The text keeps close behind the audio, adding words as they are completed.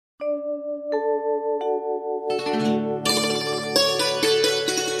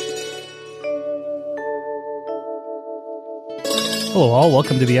Hello all,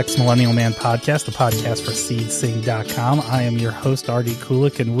 welcome to the Ex-Millennial Man Podcast, the podcast for SeedSing.com. I am your host, Artie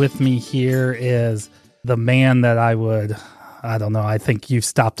Kulik, and with me here is the man that I think you've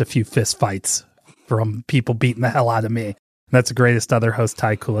stopped a few fist fights from people beating the hell out of me. That's the greatest other host,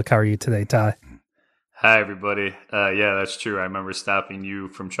 Ty Kulik. How are you today, Ty? Hi, everybody. Yeah, that's true. I remember stopping you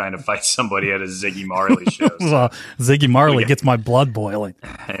from trying to fight somebody at a Ziggy Marley show. So. Well, Ziggy Marley gets my blood boiling.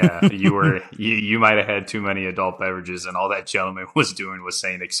 Yeah, you might have had too many adult beverages, and all that gentleman was doing was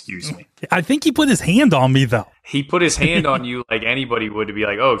saying, "Excuse me." I think he put his hand on me, though. He put his hand on you like anybody would to be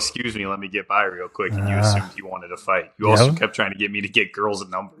like, "Oh, excuse me, let me get by real quick," and you assumed he wanted to fight. You also kept trying to get me to get girls'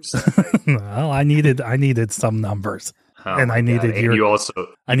 numbers. Well, I needed some numbers. Oh and I needed God.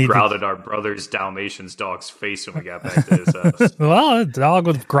 And you growled at our brother's Dalmatian's dog's face when we got back to his house. Well, the dog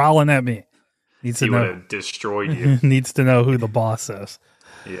was growling at me. He would have destroyed you. Needs to know who the boss is.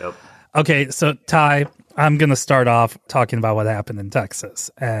 Yep. Okay, so Ty, I'm going to start off talking about what happened in Texas.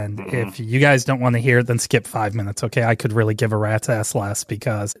 And if you guys don't want to hear it, then skip 5 minutes, okay? I could really give a rat's ass less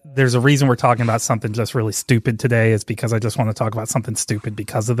because there's a reason we're talking about something just really stupid today is because I just want to talk about something stupid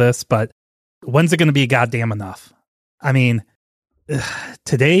because of this. But when's it going to be goddamn enough? I mean,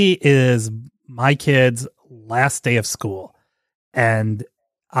 today is my kid's last day of school, and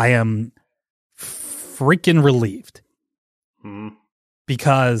I am freaking relieved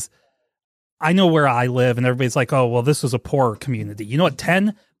because I know where I live, and everybody's like, oh, well, this was a poorer community. You know what?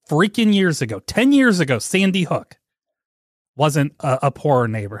 10 years ago, Sandy Hook wasn't a poorer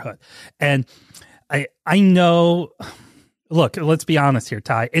neighborhood. And I know, look, let's be honest here,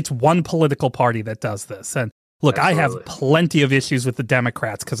 Ty. It's one political party that does this, and look, absolutely. I have plenty of issues with the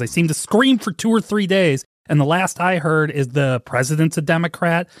Democrats because they seem to scream for 2 or 3 days. And the last I heard is the president's a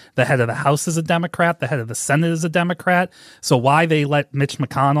Democrat, the head of the House is a Democrat, the head of the Senate is a Democrat. So why they let Mitch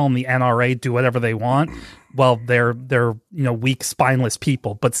McConnell and the NRA do whatever they want? Well, they're weak, spineless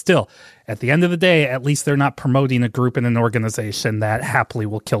people. But still, at the end of the day, at least they're not promoting a group and an organization that happily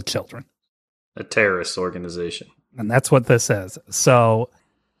will kill children. A terrorist organization. And that's what this is. So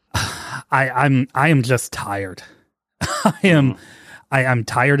I am just tired. I'm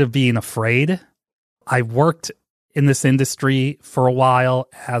tired of being afraid. I worked in this industry for a while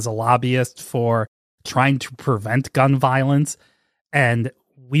as a lobbyist for trying to prevent gun violence, and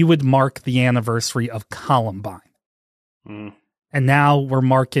we would mark the anniversary of Columbine. And now we're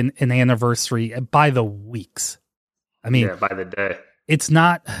marking an anniversary by the weeks. I mean, yeah, by the day. It's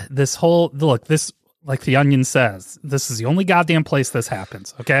not this whole look. This, like the Onion says, this is the only goddamn place this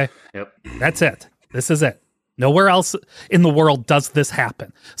happens, okay? Yep. That's it. This is it. Nowhere else in the world does this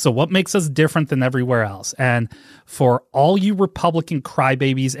happen. So what makes us different than everywhere else? And for all you Republican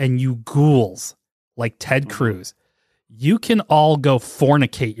crybabies and you ghouls like Ted Cruz, you can all go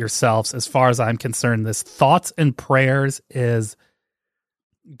fornicate yourselves as far as I'm concerned. This thoughts and prayers is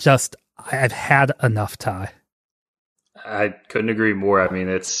just, I've had enough, Ty. I couldn't agree more. I mean,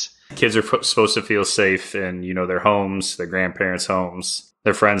 kids are supposed to feel safe in, their homes, their grandparents' homes,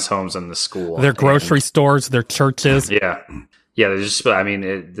 their friends' homes, and the school, their grocery stores, their churches. Yeah.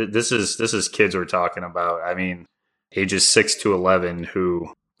 This is kids we're talking about. I mean, ages 6 to 11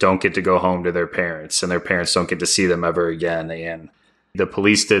 who don't get to go home to their parents, and their parents don't get to see them ever again. And the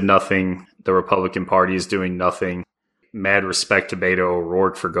police did nothing. The Republican Party is doing nothing. Mad respect to Beto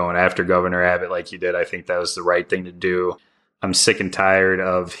O'Rourke for going after Governor Abbott like he did. I think that was the right thing to do. I'm sick and tired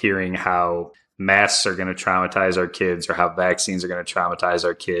of hearing how masks are going to traumatize our kids or how vaccines are going to traumatize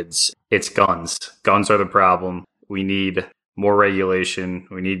our kids. It's guns. Guns are the problem. We need more regulation.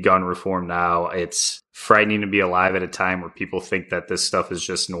 We need gun reform now. It's frightening to be alive at a time where people think that this stuff is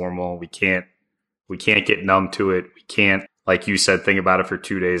just normal. We can't get numb to it. We can't, like you said, think about it for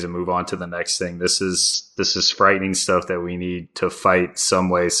 2 days and move on to the next thing. This is frightening stuff that we need to fight some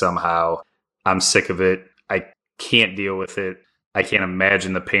way, somehow. I'm sick of it. I can't deal with it. I can't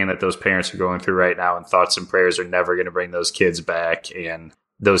imagine the pain that those parents are going through right now, and thoughts and prayers are never going to bring those kids back and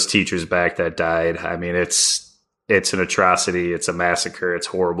those teachers back that died. I mean, it's an atrocity. It's a massacre. It's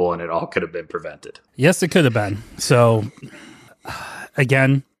horrible, and it all could have been prevented. Yes, it could have been. So,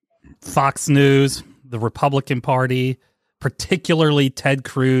 again, Fox News, the Republican Party, particularly Ted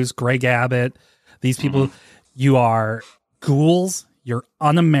Cruz, Greg Abbott, these people, you are ghouls. You're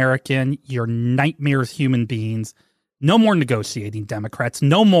un-American. You're nightmares human beings. No more negotiating, Democrats.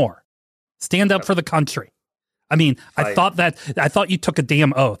 No more. Stand up for the country. I mean, I thought you took a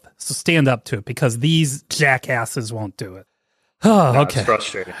damn oath. So stand up to it because these jackasses won't do it. Oh, okay.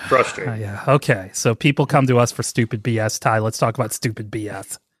 It's frustrating. Yeah. Okay. So people come to us for stupid BS. Ty, let's talk about stupid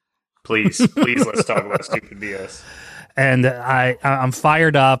BS. Please, let's talk about stupid BS. And I'm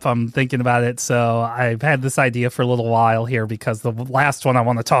fired up. I'm thinking about it. So I've had this idea for a little while here because the last one I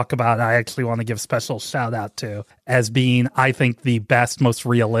want to talk about, I actually want to give special shout out to as being, I think, the best, most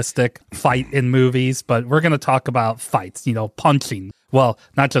realistic fight in movies. But we're going to talk about fights, punching. Well,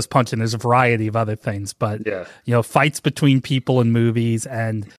 not just punching. There's a variety of other things, but, fights between people in movies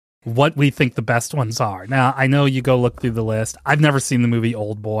and what we think the best ones are. Now, I know you go look through the list. I've never seen the movie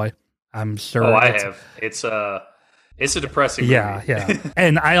Old Boy. I'm sure. Oh, I have. It's a depressing movie. Yeah.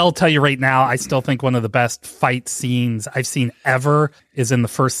 And I'll tell you right now, I still think one of the best fight scenes I've seen ever is in the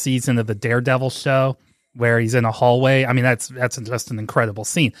first season of the Daredevil show where he's in a hallway. I mean, that's just an incredible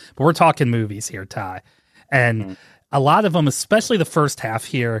scene. But we're talking movies here, Ty. And a lot of them, especially the first half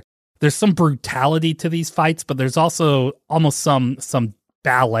here, there's some brutality to these fights, but there's also almost some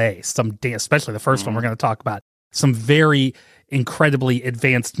ballet, especially the first one we're going to talk about, some very incredibly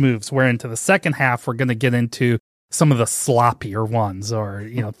advanced moves. Where into the second half, we're going to get into some of the sloppier ones or,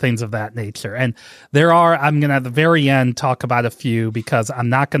 things of that nature. And I'm going to at the very end talk about a few because I'm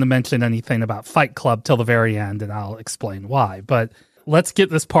not going to mention anything about Fight Club till the very end, and I'll explain why. But let's get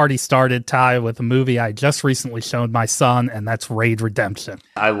this party started, Ty, with a movie I just recently showed my son, and that's Raid Redemption.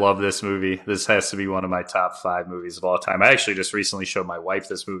 I love this movie. This has to be one of my top 5 movies of all time. I actually just recently showed my wife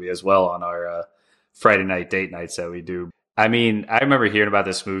this movie as well on our Friday night date nights that we do. I mean, I remember hearing about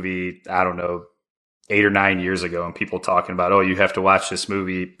this movie, I don't know, 8 or 9 years ago, and people talking about, you have to watch this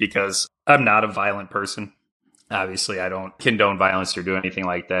movie because I'm not a violent person. Obviously, I don't condone violence or do anything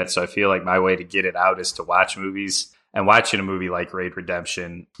like that. So I feel like my way to get it out is to watch movies. And watching a movie like Raid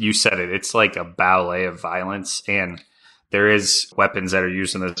Redemption, you said it, it's like a ballet of violence. And there is weapons that are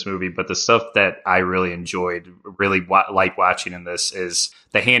used in this movie, but the stuff that I really enjoyed, like watching in this is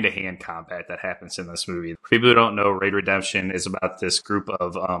the hand-to-hand combat that happens in this movie. For people who don't know, Raid Redemption is about this group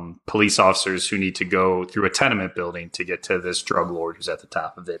of police officers who need to go through a tenement building to get to this drug lord who's at the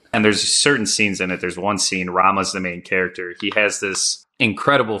top of it. And there's certain scenes in it. There's one scene, Rama's the main character. He has this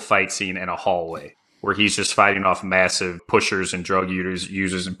incredible fight scene in a hallway where he's just fighting off massive pushers and drug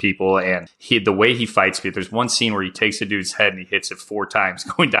users and people. And the way he fights people, there's one scene where he takes a dude's head and he hits it 4 times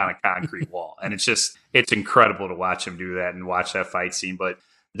going down a concrete wall. And it's incredible to watch him do that and watch that fight scene. But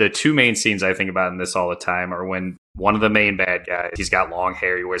the 2 main scenes I think about in this all the time are when one of the main bad guys, he's got long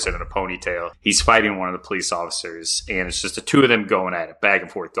hair, he wears it in a ponytail. He's fighting one of the police officers, and it's just the 2 of them going at it, back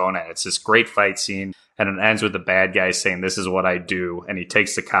and forth, going at it. It's this great fight scene, and it ends with the bad guy saying, "This is what I do," and he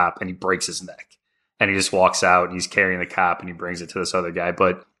takes the cop and he breaks his neck. And he just walks out and he's carrying the cop and he brings it to this other guy.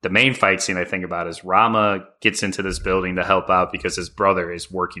 But the main fight scene I think about is Rama gets into this building to help out because his brother is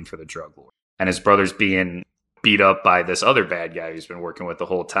working for the drug lord. And his brother's being beat up by this other bad guy who's been working with the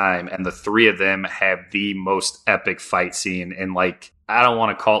whole time. And the 3 of them have the most epic fight scene in, like, I don't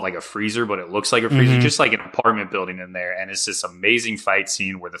want to call it like a freezer, but it looks like a freezer, just like an apartment building in there. And it's this amazing fight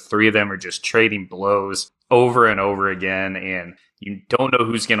scene where the 3 of them are just trading blows over and over again. And you don't know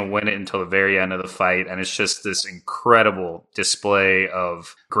who's going to win it until the very end of the fight. And it's just this incredible display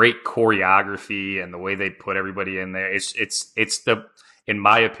of great choreography and the way they put everybody in there. In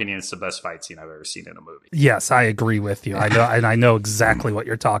my opinion, it's the best fight scene I've ever seen in a movie. Yes, I agree with you. I know exactly what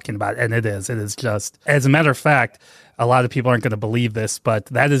you're talking about. And it is just, as a matter of fact, a lot of people aren't going to believe this, but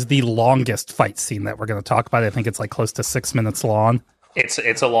that is the longest fight scene that we're going to talk about. I think it's like close to 6 minutes long.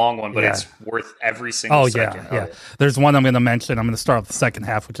 It's a long one, but it's worth every single second. Yeah. There's one I'm going to mention. I'm going to start with the second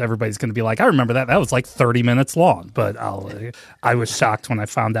half, which everybody's going to be like, I remember that. That was like 30 minutes long. But I was shocked when I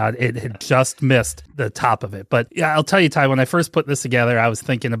found out it had just missed the top of it. But yeah, I'll tell you, Ty, when I first put this together, I was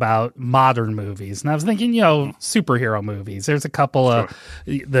thinking about modern movies. And I was thinking, superhero movies. There's a couple of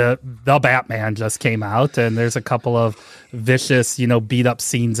the Batman just came out, and there's a couple of vicious, beat up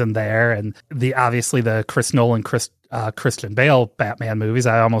scenes in there. And obviously the Chris Nolan, Christian Bale Batman movies.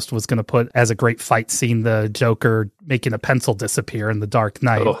 I almost was going to put as a great fight scene the Joker making a pencil disappear in The Dark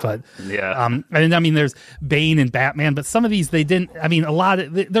Knight. And I mean, there's Bane and Batman, but some of these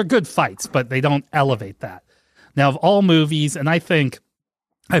they're good fights, but they don't elevate that. Now, of all movies, and I think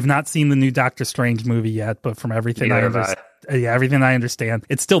I've not seen the new Doctor Strange movie yet, but from everything everything I understand,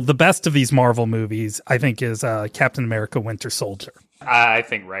 it's still the best of these Marvel movies. I think is Captain America: Winter Soldier. I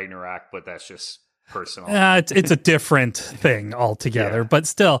think Ragnarok, but that's just personal. It's a different thing altogether, but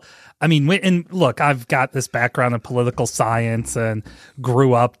still, I mean, and look, I've got this background in political science and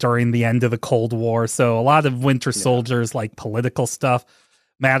grew up during the end of the Cold War, so a lot of Winter Soldier's like political stuff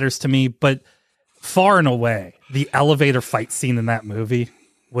matters to me, but far and away, the elevator fight scene in that movie,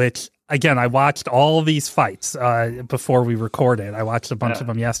 which again, I watched all of these fights before we recorded. I watched a bunch of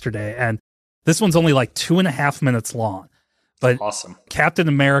them yesterday, and this one's only like 2.5 minutes long. But awesome. Captain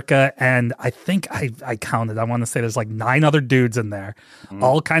America, and I think I counted, I want to say there's like 9 other dudes in there,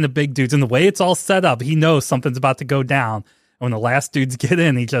 all kind of big dudes. And the way it's all set up, he knows something's about to go down. And when the last dudes get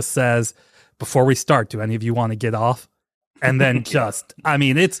in, he just says, before we start, do any of you want to get off? And then just, I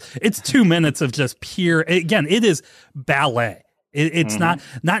mean, it's 2 minutes of just pure, again, it is ballet. It's not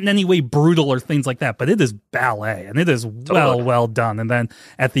in any way brutal or things like that, but it is ballet, and it is well done. And then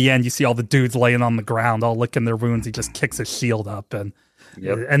at the end, you see all the dudes laying on the ground, all licking their wounds. He just kicks his shield up, and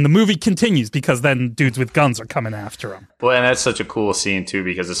the movie continues because then dudes with guns are coming after him. Well, and that's such a cool scene too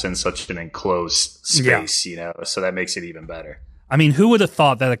because it's in such an enclosed space, you know, so that makes it even better. I mean, who would have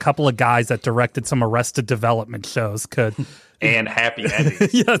thought that a couple of guys that directed some Arrested Development shows could and Happy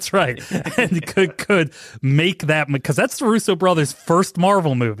Endings. Yeah, that's right. And could make that, because that's the Russo brothers' first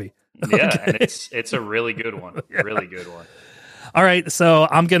Marvel movie. Yeah, and it's a really good one. Really good one. All right, so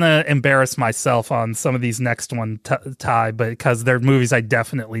I'm going to embarrass myself on some of these next one, Ty, because they're movies I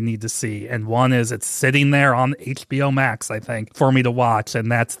definitely need to see. And one is it's sitting there on HBO Max, I think, for me to watch.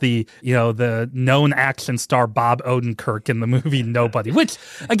 And that's the known action star Bob Odenkirk in the movie Nobody, which,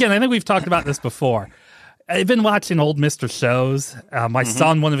 again, I think we've talked about this before. I've been watching old Mr. shows. My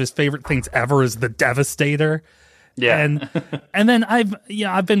son, one of his favorite things ever is The Devastator. Yeah. And then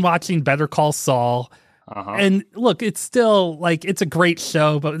I've been watching Better Call Saul. And look, it's still like, it's a great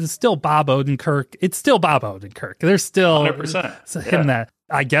show, but it's still Bob Odenkirk. It's still Bob Odenkirk. There's still 100%. Him that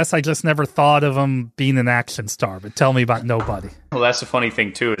I guess I just never thought of him being an action star, but tell me about Nobody. Well, that's the funny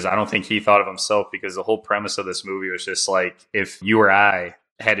thing too, is I don't think he thought of himself, because the whole premise of this movie was just like, if you or I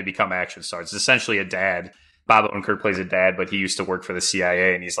had to become action stars, it's essentially a dad. Bob Odenkirk plays a dad, but he used to work for the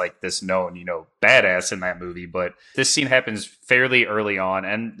CIA, and he's like this known, badass in that movie. But this scene happens fairly early on,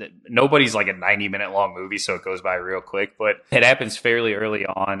 and Nobody's like a 90-minute long movie, so it goes by real quick. But it happens fairly early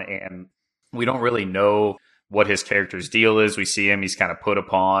on, and we don't really know what his character's deal is. We see him, he's kind of put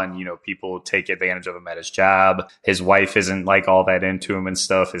upon, people take advantage of him at his job. His wife isn't like all that into him and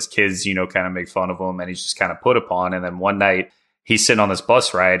stuff. His kids, kind of make fun of him, and he's just kind of put upon. And then one night he's sitting on this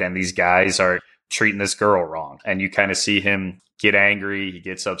bus ride, and these guys are treating this girl wrong. And you kind of see him get angry. He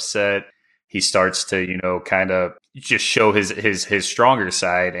gets upset. He starts to, kind of just show his stronger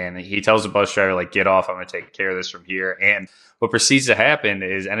side. And he tells the bus driver, like, get off. I'm going to take care of this from here. And what proceeds to happen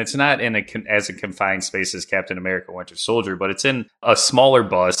is, and it's not in as a confined space as Captain America Winter Soldier, but it's in a smaller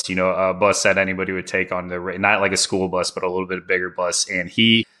bus, a bus that anybody would take on not like a school bus, but a little bit bigger bus. And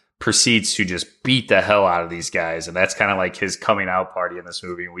he proceeds to just beat the hell out of these guys. And that's kind of like his coming out party in this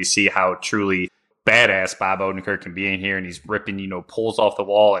movie. And we see how truly badass Bob Odenkirk can be in here, and he's ripping, poles off the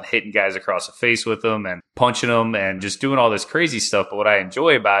wall and hitting guys across the face with them and punching them and just doing all this crazy stuff. But what I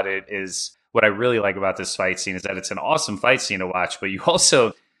enjoy about it is, what I really like about this fight scene is that it's an awesome fight scene to watch, but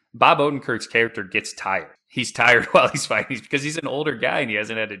Bob Odenkirk's character gets tired. He's tired while he's fighting because he's an older guy and he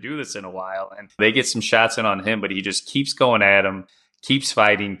hasn't had to do this in a while. And they get some shots in on him, but he just keeps going at him, keeps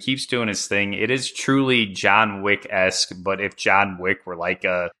fighting, keeps doing his thing. It is truly John Wick-esque, but if John Wick were like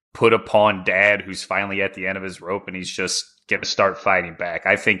a put upon dad who's finally at the end of his rope and he's just going to start fighting back.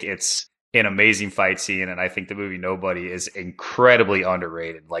 I think it's an amazing fight scene, and I think the movie Nobody is incredibly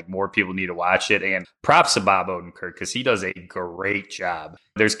underrated. Like, more people need to watch it, and props to Bob Odenkirk because he does a great job.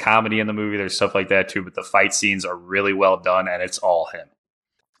 There's comedy in the movie, there's stuff like that too, but the fight scenes are really well done, and it's all him.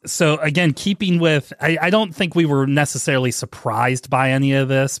 So again, keeping with, I don't think we were necessarily surprised by any of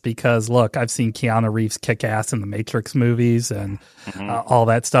this because, look, I've seen Keanu Reeves kick ass in the Matrix movies and all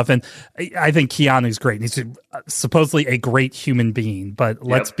that stuff. And I think Keanu's great. He's supposedly a great human being, but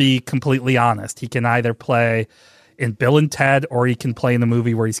let's be completely honest. He can either play in Bill and Ted or he can play in the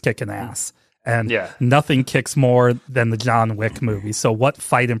movie where he's kicking ass. And nothing kicks more than the John Wick movie. So what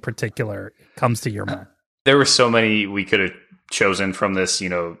fight in particular comes to your mind? There were so many we could have chosen from this,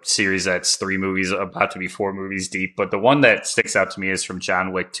 series that's 3 movies, about to be 4 movies deep. But the one that sticks out to me is from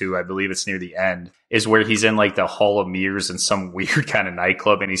John Wick 2. I believe it's near the end, is where he's in like the Hall of Mirrors in some weird kind of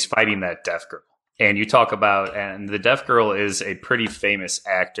nightclub and he's fighting that deaf girl. And you talk about, and the deaf girl is a pretty famous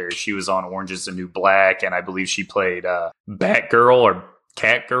actor. She was on Orange is the New Black, and I believe she played Batgirl or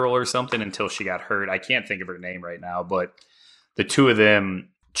Catgirl or something until she got hurt. I can't think of her name right now, but the two of them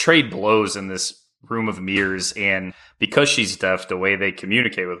trade blows in this room of mirrors, and because she's deaf, the way they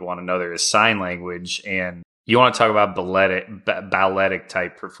communicate with one another is sign language. And you want to talk about balletic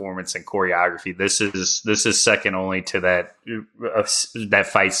type performance and choreography. This is second only to that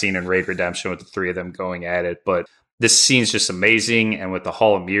fight scene in Raid Redemption with the 3 of them going at it. But this scene's just amazing, and with the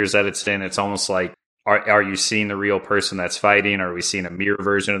Hall of Mirrors that it's in, it's almost like, are you seeing the real person that's fighting? Or are we seeing a mirror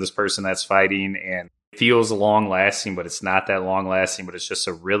version of this person that's fighting? And it feels long lasting, but it's not that long lasting. But it's just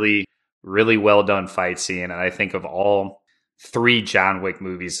a really, really well done fight scene. And I think of all 3 John Wick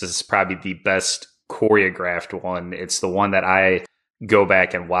movies, this is probably the best choreographed one. It's the one that I go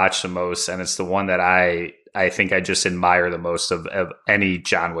back and watch the most, and it's the one that I think I just admire the most of any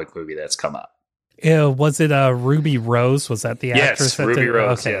John Wick movie that's come out. Was it Ruby Rose? Was that the actress? Yes, Ruby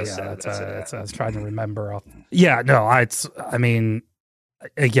Rose. Okay, yes, yeah, that's I was trying to remember. Yeah, no, I mean,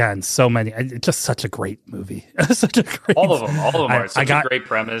 again, so many. Just such a great movie. Such a great. All of them are such a great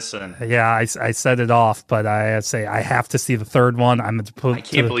premise. And yeah, I said it off, but I say I have to see the third one. I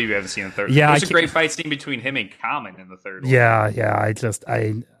can't believe you haven't seen the third. Yeah, there's a great fight scene between him and Common in the third one. Yeah.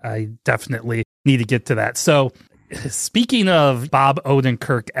 I definitely need to get to that. So, speaking of Bob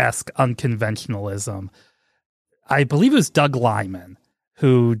Odenkirk-esque unconventionalism, I believe it was Doug Liman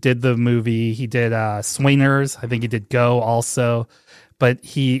who did the movie. He did Swingers. I think he did Go also. But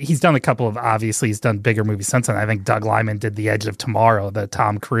he's done a couple of, obviously, he's done bigger movies since then. I think Doug Liman did The Edge of Tomorrow, the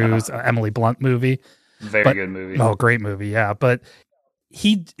Tom Cruise, Emily Blunt movie. Very good movie. Oh, great movie, yeah. But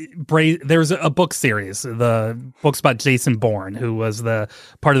there's a book series, the books about Jason Bourne, who was the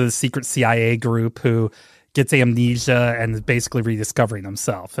part of the secret CIA group who gets amnesia and is basically rediscovering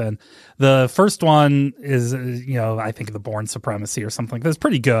himself. And the first one is, I think The Bourne Supremacy or something like that. It's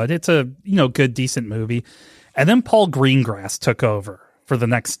pretty good. It's a, good, decent movie. And then Paul Greengrass took over for the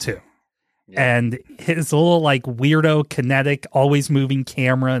next 2. Yeah. And his little weirdo kinetic, always moving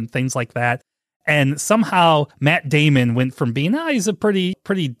camera and things like that. And somehow Matt Damon went from being, he's a pretty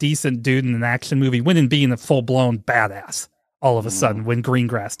decent dude in an action movie, went and being a full-blown badass all of a sudden when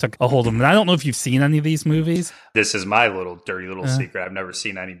Greengrass took a hold of him. And I don't know if you've seen any of these movies. This is my dirty little secret. I've never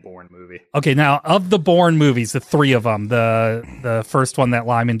seen any Bourne movie. Okay, now, of the Bourne movies, the 3 of them, the first one that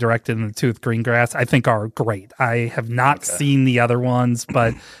Lyman directed and the 2 with Greengrass, I think are great. I have not seen the other ones,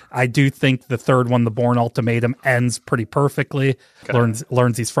 but I do think the third one, The Bourne Ultimatum, ends pretty perfectly.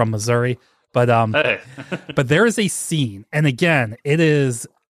 Learns he's from Missouri. But but there is a scene, and again, it is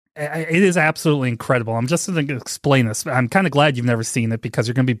absolutely incredible. I'm just going to explain this. I'm kind of glad you've never seen it because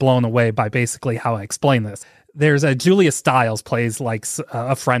you're going to be blown away by basically how I explain this. There's Julia Stiles plays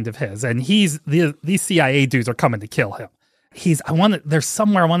a friend of his, and these CIA dudes are coming to kill him. They're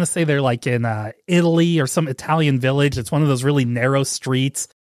somewhere, I want to say they're in Italy or some Italian village. It's one of those really narrow streets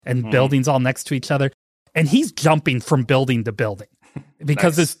and buildings all next to each other. And he's jumping from building to building.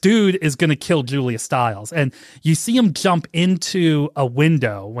 Because this dude is going to kill Julia Stiles. And you see him jump into a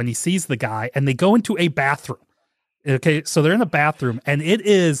window when he sees the guy, and they go into a bathroom. Okay, so they're in a bathroom, and it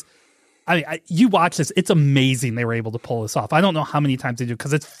is, you watch this, it's amazing they were able to pull this off. I don't know how many times they do,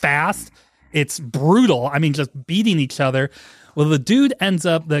 because it's fast, it's brutal, just beating each other. Well,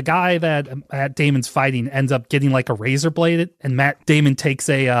 the guy that Matt Damon's fighting ends up getting a razor blade, and Matt Damon takes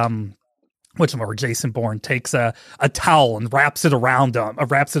Jason Bourne takes a towel and wraps it around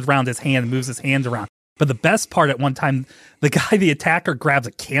his hand and moves his hand around. But the best part, at one time, the attacker grabs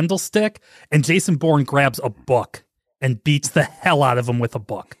a candlestick and Jason Bourne grabs a book and beats the hell out of him with a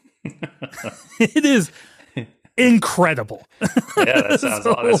book. It is incredible. Yeah, that sounds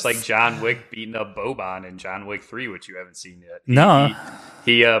awesome. It's like John Wick beating up Boban in John Wick 3, which you haven't seen yet. No.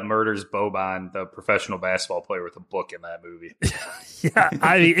 He murders Boban, the professional basketball player, with a book in that movie. Yeah,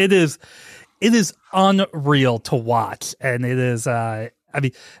 it is unreal to watch, and it is.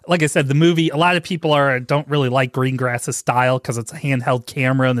 Like I said, the movie. A lot of people don't really like Greengrass's style because it's a handheld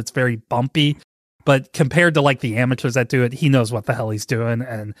camera and it's very bumpy. But compared to the amateurs that do it, he knows what the hell he's doing,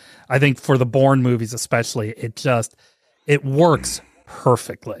 and I think for the Bourne movies especially, it works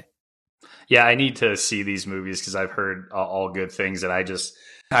perfectly. Yeah, I need to see these movies because I've heard all good things, and I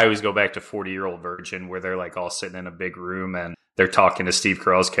always go back to 40-Year-Old Virgin, where they're all sitting in a big room and they're talking to Steve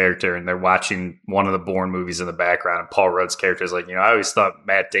Carell's character and they're watching one of the Bourne movies in the background. And Paul Rudd's character is I always thought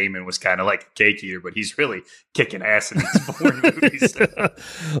Matt Damon was kind of like a cake eater, but he's really kicking ass in these Bourne movies.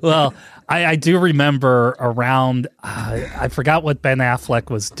 Well, I do remember around, I forgot what Ben Affleck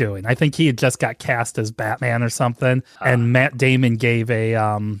was doing. I think he had just got cast as Batman or something. And Matt Damon gave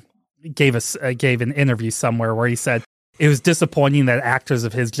an interview somewhere where he said it was disappointing that actors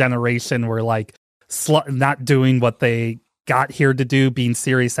of his generation were not doing what they got here to do, being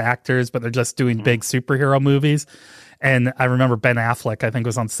serious actors, but they're just doing big superhero movies. And I remember Ben Affleck, I think,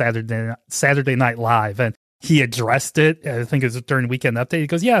 was on Saturday Night Live, and he addressed it. I think it was during Weekend Update. He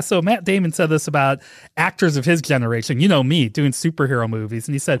goes, yeah, so Matt Damon said this about actors of his generation, me, doing superhero movies.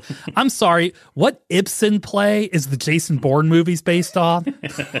 And he said, I'm sorry, what Ibsen play is the Jason Bourne movies based on?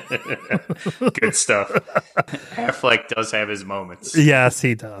 Good stuff. Affleck does have his moments. Yes,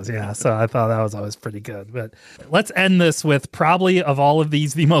 he does. Yeah, so I thought that was always pretty good. But let's end this with probably, of all of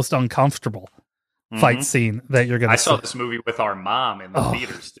these, the most uncomfortable. fight scene that you're going to I saw this movie with our mom in the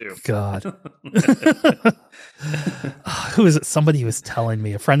theaters, too. God. Who is it? Somebody was telling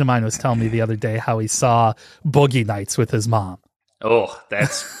me, a friend of mine was telling me the other day how he saw Boogie Nights with his mom. Oh,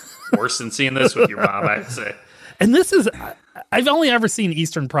 that's worse than seeing this with your mom, I'd say. And this is, I've only ever seen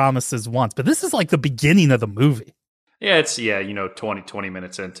Eastern Promises once, but this is like the beginning of the movie. Yeah, it's, 20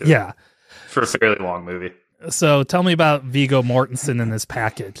 minutes into it. Yeah. For a fairly long movie. So tell me about Viggo Mortensen and this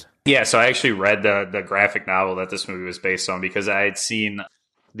package. Yeah, so I actually read the graphic novel that this movie was based on because I had seen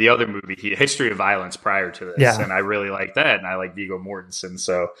the other movie, History of Violence, prior to this. And I really liked that, and I like Viggo Mortensen.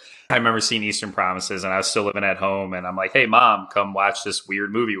 So I remember seeing Eastern Promises, and I was still living at home, and I'm like, hey, Mom, come watch this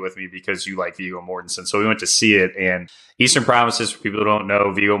weird movie with me because you like Viggo Mortensen. So we went to see it, and Eastern Promises, for people who don't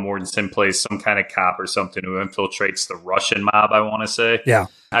know, Viggo Mortensen plays some kind of cop or something who infiltrates the Russian mob, I want to say. Yeah.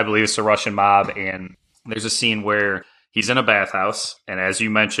 I believe it's the Russian mob, and there's a scene where he's in a bathhouse, and as you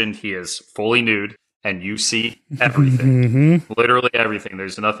mentioned, he is fully nude, and you see everything. Literally everything.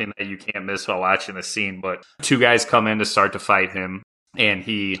 There's nothing that you can't miss while watching the scene. But two guys come in to start to fight him, and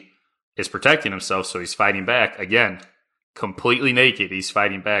he is protecting himself, so he's fighting back. Again, completely naked. He's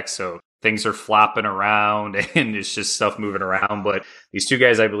fighting back, so things are flopping around, and it's just stuff moving around. But these two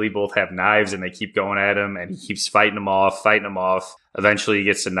guys, I believe, both have knives, and they keep going at him, and he keeps fighting them off. Eventually, he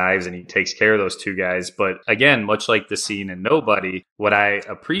gets the knives, and he takes care of those two guys. But again, much like the scene in Nobody, what I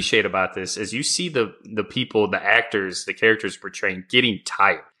appreciate about this is you see the people, the actors, the characters portraying getting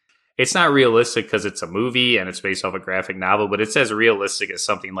tired. It's not realistic because it's a movie, and it's based off a graphic novel, but it's as realistic as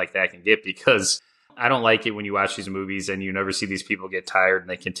something like that can get, because I don't like it when you watch these movies and you never see these people get tired and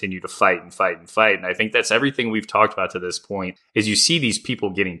they continue to fight and fight and fight. And I think that's everything we've talked about to this point, is you see these people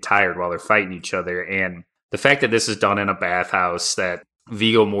getting tired while they're fighting each other. And the fact that this is done in a bathhouse, that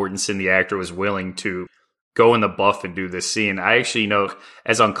Viggo Mortensen, the actor, was willing to go in the buff and do this scene. I actually know,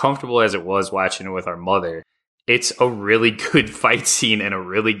 as uncomfortable as it was watching it with our mother, it's a really good fight scene and a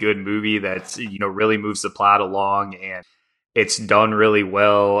really good movie that's, really moves the plot along, and it's done really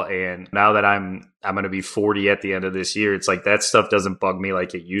well. And now that I'm going to be 40 at the end of this year, it's like that stuff doesn't bug me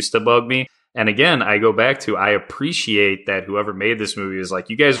like it used to bug me. And again, I go back to, I appreciate that whoever made this movie is like,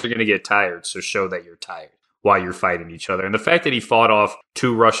 you guys are going to get tired, so show that you're tired while you're fighting each other. And the fact that he fought off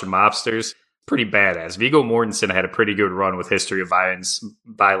two Russian mobsters, pretty badass. Viggo Mortensen had a pretty good run with History of Violence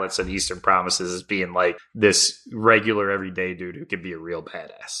and Eastern Promises as being like this regular everyday dude who could be a real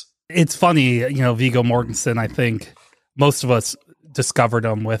badass. It's funny, Viggo Mortensen, I think most of us discovered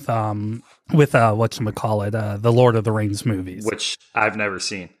him with whatchamacallit, the Lord of the Rings movies, which I've never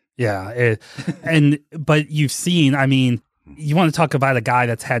seen. Yeah. But you've seen, you want to talk about a guy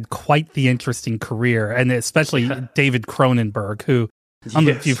that's had quite the interesting career, and especially David Cronenberg, who, I don't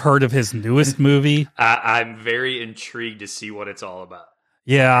know if you've heard of his newest movie. I'm very intrigued to see what it's all about.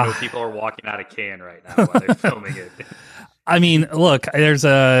 Yeah. People are walking out of Cannes right now while they're filming it. Look,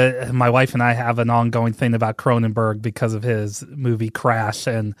 my wife and I have an ongoing thing about Cronenberg because of his movie Crash,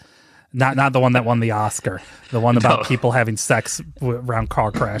 and not the one that won the Oscar, the one about people having sex around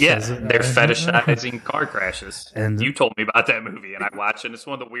car crashes. Yeah, they're fetishizing car crashes. And you told me about that movie, and I watched it, and it's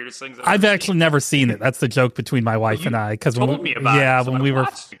one of the weirdest things I've actually never seen it. That's the joke between my wife and I. Because when we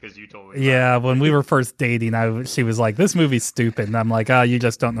were first dating, she was like, "This movie's stupid," and I'm like, "Oh, you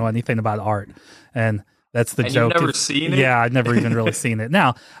just don't know anything about art." And that's the joke. You've never seen it? Yeah, I've never even really seen it.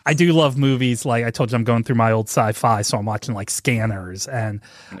 Now, I do love movies. Like I told you, I'm going through my old sci-fi, so I'm watching like Scanners and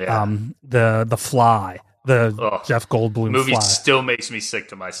the Fly, Jeff Goldblum movie Fly. Still makes me sick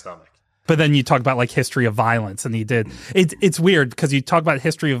to my stomach. But then you talk about like History of Violence, and he did. It's weird because you talk about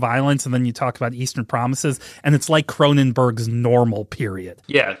History of Violence, and then you talk about Eastern Promises, and it's like Cronenberg's normal period.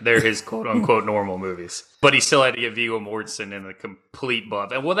 Yeah, they're his quote unquote normal movies. But he still had to get Viggo Mortensen in a complete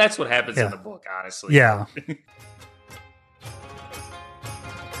buff. And that's what happens in the book, honestly. Yeah.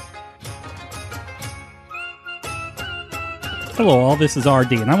 Hello all, this is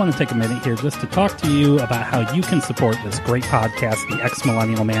RD, and I want to take a minute here just to talk to you about how you can support this great podcast, the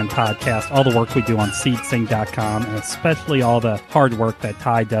Ex-Millennial Man Podcast, all the work we do on seedsync.com, and especially all the hard work that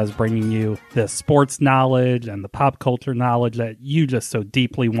Ty does bringing you the sports knowledge and the pop culture knowledge that you just so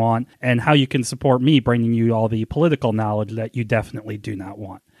deeply want, and how you can support me bringing you all the political knowledge that you definitely do not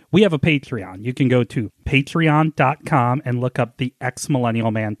want. We have a Patreon. You can go to patreon.com and look up the Ex-Millennial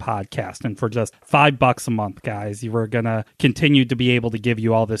Man Podcast. And for just $5 a month, guys, you are going to continue to be able to give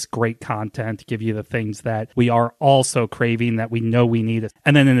you all this great content, give you the things that we are also craving, that we know we need.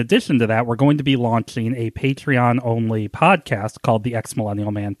 And then in addition to that, we're going to be launching a Patreon-only podcast called the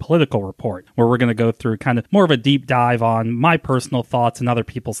Ex-Millennial Man Political Report, where we're going to go through kind of more of a deep dive on my personal thoughts and other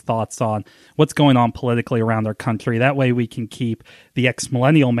people's thoughts on what's going on politically around our country. That way we can keep the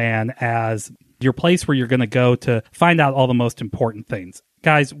Ex-Millennial Man as your place where you're going to go to find out all the most important things.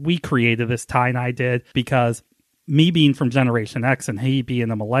 Guys, we created this, Ty and I did, because me being from Generation X and he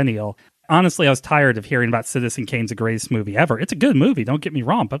being a millennial, honestly, I was tired of hearing about Citizen Kane's the greatest movie ever. It's a good movie, don't get me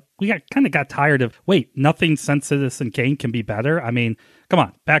wrong, but we kind of got tired of, wait, nothing since Citizen Kane can be better? I mean, come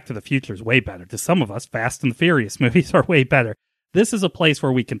on, Back to the Future is way better. To some of us, Fast and the Furious movies are way better. This is a place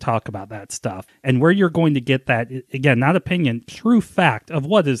where we can talk about that stuff and where you're going to get that, again, not opinion, true fact of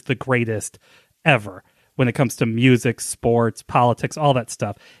what is the greatest ever when it comes to music, sports, politics, all that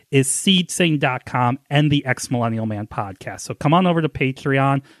stuff, is seedsing.com and the Ex Millennial Man podcast. So come on over to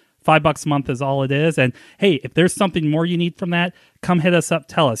Patreon. $5 a month is all it is. And hey, if there's something more you need from that, come hit us up.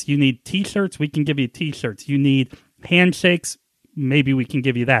 Tell us. You need t-shirts? We can give you t-shirts. You need handshakes? Maybe we can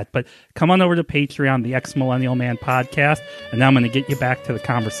give you that. But come on over to Patreon, the Ex Millennial Man podcast. And now I'm going to get you back to the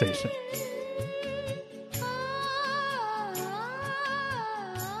conversation.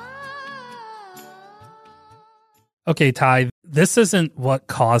 Okay, Ty, this isn't what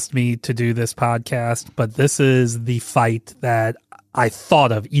caused me to do this podcast, but this is the fight that I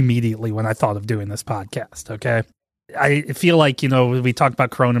thought of immediately when I thought of doing this podcast, okay? I feel like, we talked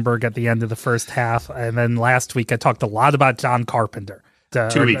about Cronenberg at the end of the first half, and then last week I talked a lot about John Carpenter.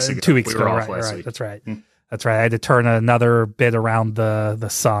 2 weeks ago. 2 weeks we were ago, off last week. That's right. That's right. I had to turn another bit around the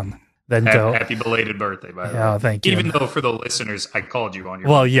sun. Then go. Happy belated birthday, by the way. Oh, thank you. Even though for the listeners, I called you on your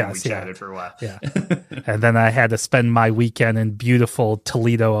well, birthday yes, and we chatted for a while. Yeah. And then I had to spend my weekend in beautiful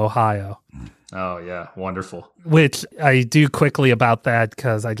Toledo, Ohio. Oh, yeah. Wonderful. Which I do quickly about that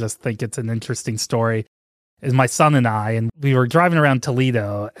because I just think it's an interesting story. Is my son and I, and we were driving around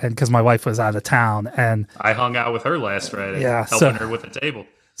Toledo, and because my wife was out of town, and I hung out with her last Friday, helping her with the table.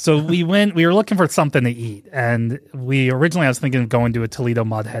 So we were looking for something to eat, and I was thinking of going to a Toledo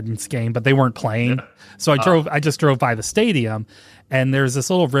Mud Hens game, but they weren't playing. Yeah. So I just drove by the stadium, and there's this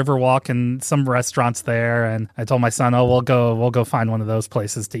little river walk and some restaurants there, and I told my son, we'll go find one of those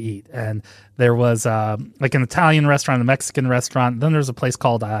places to eat. And there was like an Italian restaurant, a Mexican restaurant, then there's a place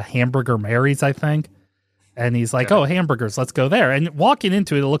called Hamburger Mary's, I think. And he's like, oh, hamburgers, let's go there. And walking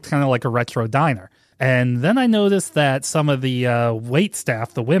into it looked kind of like a retro diner. And then I noticed that some of the wait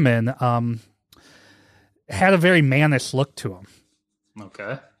staff, the women, had a very mannish look to them.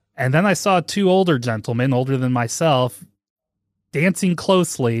 Okay. And then I saw two older gentlemen, older than myself, dancing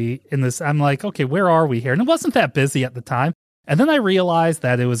closely in this. I'm like, okay, where are we here? And it wasn't that busy at the time. And then I realized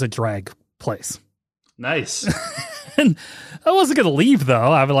that it was a drag place. Nice. And I wasn't going to leave,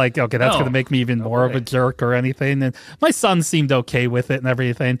 though. I was like, okay, that's going to make me even more of a jerk or anything. And my son seemed okay with it and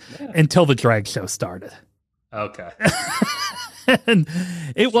everything until the drag show started. Okay. And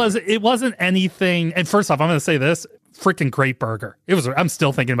it wasn't anything. And first off, I'm going to say this. Freaking great burger. I'm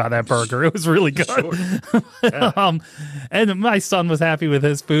still thinking about that burger. It was really good. Sure. Yeah. And my son was happy with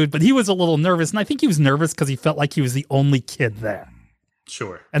his food, but he was a little nervous. And I think he was nervous because he felt like he was the only kid there.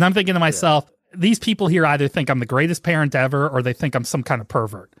 Sure. And I'm thinking to myself, these people here either think I'm the greatest parent ever or they think I'm some kind of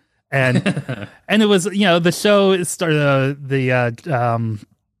pervert. And and it was, the show started, they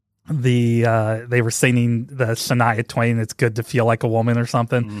were singing the Shania Twain, "It's Good to Feel Like a Woman" or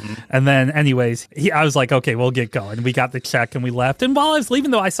something. Mm-hmm. And then anyways, I was like, okay, we'll get going. We got the check and we left. And while I was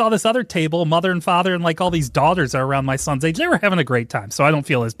leaving, though, I saw this other table, mother and father, and like all these daughters are around my son's age. They were having a great time. So I don't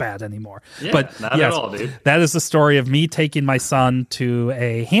feel as bad anymore. Yeah, but not at all, dude. That is the story of me taking my son to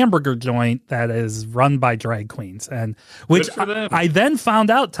a hamburger joint that is run by drag queens. And which I then found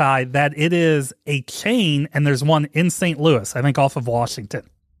out, Ty, that it is a chain and there's one in St. Louis, I think off of Washington.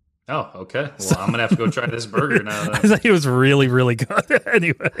 Oh, okay. Well, I'm going to have to go try this burger now. I think it was really, really good.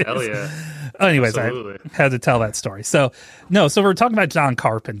 Hell yeah. Anyways, absolutely. I had to tell that story. So we're talking about John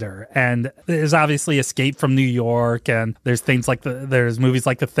Carpenter, and there's obviously Escape from New York, and there's things like there's movies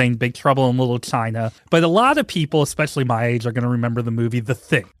like The Thing, Big Trouble in Little China. But a lot of people, especially my age, are going to remember the movie The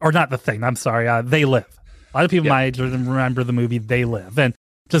Thing. Or not The Thing, I'm sorry, They Live. A lot of people my age are going to remember the movie They Live. And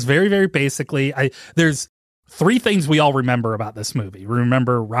just very, very basically, there's three things we all remember about this movie. We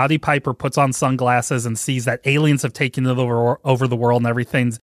remember Roddy Piper puts on sunglasses and sees that aliens have taken over the world and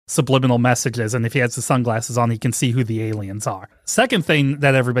everything's subliminal messages. And if he has the sunglasses on, he can see who the aliens are. Second thing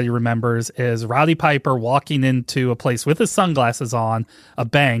that everybody remembers is Roddy Piper walking into a place with his sunglasses on, a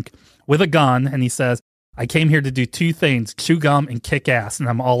bank, with a gun. And he says, I came here to do two things, chew gum and kick ass, and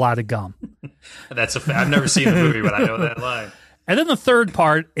I'm all out of gum. I've never seen the movie, but I know that line. And then the third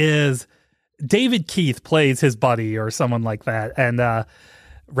part is David Keith plays his buddy or someone like that. And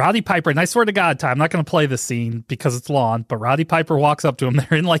Rowdy Piper, and I swear to God, Ty, I'm not going to play the scene because it's long, but Rowdy Piper walks up to him.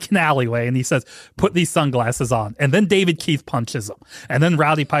 They're in like an alleyway, and he says, put these sunglasses on. And then David Keith punches him. And then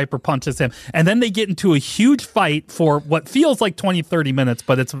Rowdy Piper punches him. And then they get into a huge fight for what feels like 20, 30 minutes,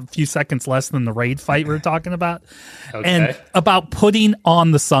 but it's a few seconds less than the raid fight we were talking about. Okay. And about putting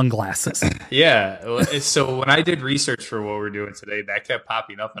on the sunglasses. Yeah. So when I did research for what we're doing today, that kept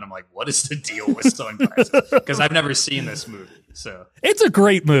popping up, and I'm like, what is the deal with sunglasses? Because I've never seen this movie. So it's a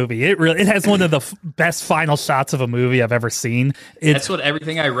great movie. It has one of the best final shots of a movie I've ever seen. That's what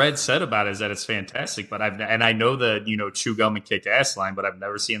everything I read said about it, is that it's fantastic. But I know the chew gum and kick ass line, but I've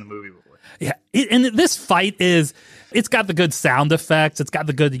never seen the movie before. Yeah, and this fight it's got the good sound effects, it's got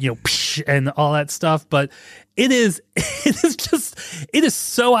the good psh and all that stuff, but it is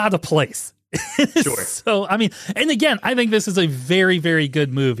so out of place. Sure. So I mean, and again, I think this is a very, very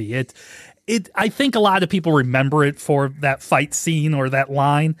good movie. I think a lot of people remember it for that fight scene or that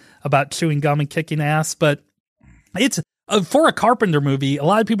line about chewing gum and kicking ass, but it's for a Carpenter movie. A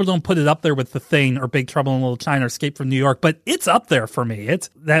lot of people don't put it up there with The Thing or Big Trouble in Little China or Escape from New York, but it's up there for me. It's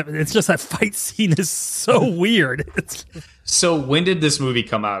just that fight scene is so weird. So when did this movie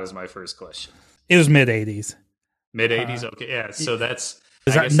come out? Is my first question. It was mid-'80s. Mid-'80s. Okay, yeah. So that's.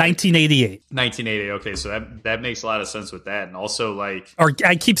 Is that 1988? 1980. Okay, so that makes a lot of sense with that, and also or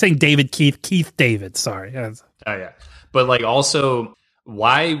I keep saying Keith David. Sorry. Oh yeah, but also,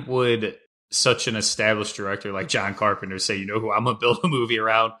 why would such an established director like John Carpenter say, you know who, I'm gonna build a movie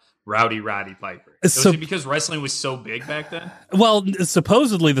around Roddy Piper? Was it because wrestling was so big back then? Well,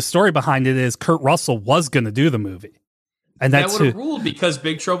 supposedly the story behind it is Kurt Russell was going to do the movie. And that would have ruled because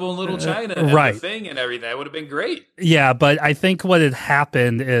Big Trouble in Little China and right. The Thing and everything. That would have been great. Yeah, but I think what had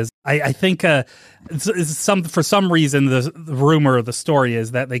happened is I think for some reason the rumor or the story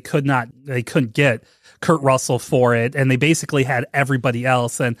is that they couldn't get Kurt Russell for it, and they basically had everybody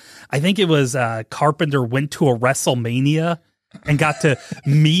else. And I think it was Carpenter went to a WrestleMania and got to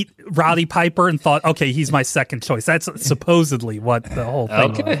meet Roddy Piper and thought, okay, he's my second choice. That's supposedly what the whole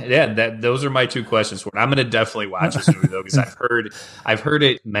thing was. Yeah, those are my two questions for it. I'm going to definitely watch this movie, though, because I've heard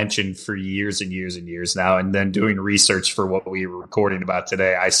it mentioned for years and years and years now, and then doing research for what we were recording about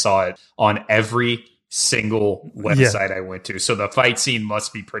today, I saw it on every single website I went to. So the fight scene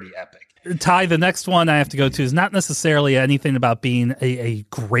must be pretty epic. Ty, the next one I have to go to is not necessarily anything about being a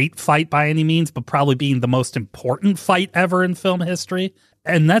great fight by any means, but probably being the most important fight ever in film history.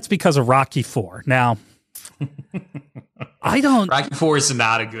 And that's because of Rocky IV. Now, Rocky IV is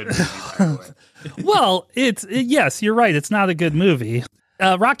not a good movie, by the way. Well, yes, you're right. It's not a good movie.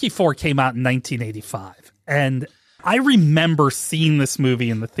 Rocky IV came out in 1985. And I remember seeing this movie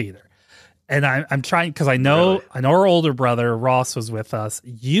in the theater. And I'm trying, because I know our older brother, Ross, was with us.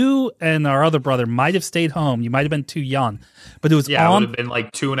 You and our other brother might have stayed home. You might have been too young. But it was I would have been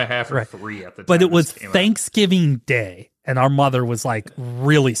like 2.5 or 3 at the time. But it was Thanksgiving Day, and our mother was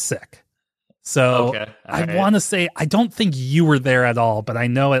really sick. So I want to say, I don't think you were there at all, but I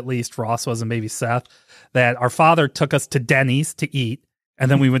know at least Ross was, and maybe Seth, that our father took us to Denny's to eat. And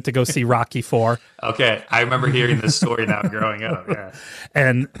then we went to go see Rocky IV. Okay, I remember hearing this story now growing up. Yeah,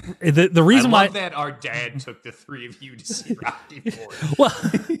 and the reason why that our dad took the 3 of you to see Rocky IV.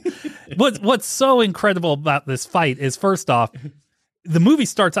 Well, what's so incredible about this fight is, first off, the movie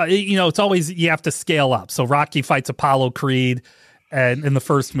starts out. It's always you have to scale up. So Rocky fights Apollo Creed, and in the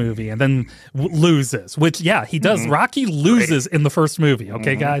first movie, and then loses. Which he does. Mm-hmm. Rocky loses in the first movie.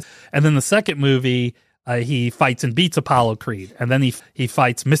 Okay, guys, and then the second movie. He fights and beats Apollo Creed, and then he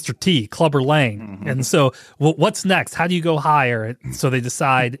fights Mr. T, Clubber Lang. Mm-hmm. And so, what's next? How do you go higher? So they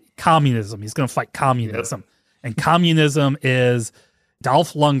decide communism. He's going to fight communism. Yep. And communism is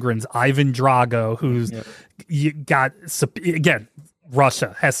Dolph Lundgren's Ivan Drago, who's got, again,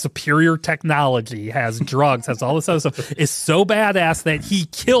 Russia has superior technology, has drugs, has all this other stuff, is so badass that he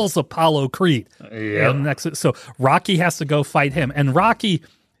kills Apollo Creed. Yep. So Rocky has to go fight him. And Rocky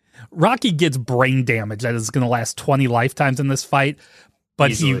gets brain damage that is going to last 20 lifetimes in this fight,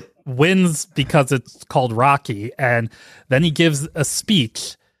 but Easily. He wins because it's called Rocky, and then he gives a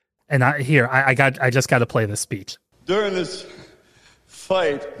speech. And I just got to play this speech. During this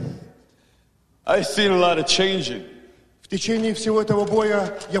fight, I've seen a lot of changing. В течение всего этого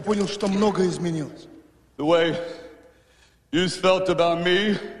боя я понял, что многое изменилось. The way you felt about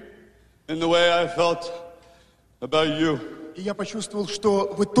me, and the way I felt about you. И я почувствовал,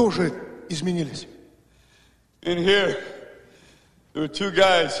 что вы тоже изменились. In here, there were 2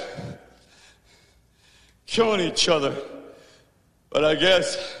 guys killing each other. But I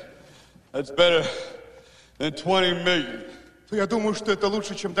guess that's better than 20 million. Я думаю, что это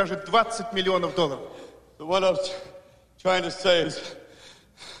лучше, чем даже $20 миллионов. So what I'm trying to say is,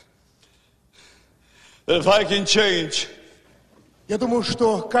 If I can change, Я думаю,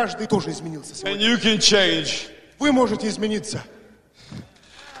 что каждый тоже изменился and сегодня. you can change, Вы можете измениться.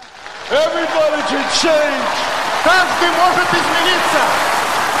 everybody can change. Каждый может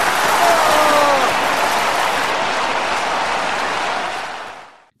измениться.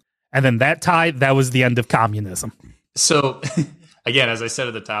 And then that was the end of communism. So, again, as I said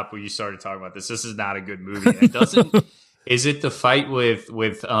at the top when you started talking about this is not a good movie. It doesn't. Is it the fight with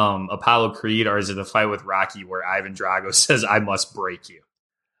Apollo Creed, or is it the fight with Rocky where Ivan Drago says, "I must break you"?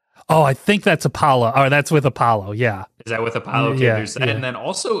 Oh, I think that's Apollo. Or that's with Apollo. Yeah. Is that with Apollo? Okay, Yeah, there's that. yeah. And then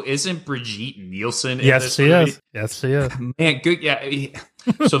also, isn't Brigitte Nielsen in Yes, this she movie? is. Yes, she is. Man, good. Yeah.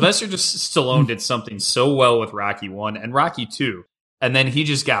 Sylvester Stallone did something so well with Rocky 1 and Rocky 2. And then he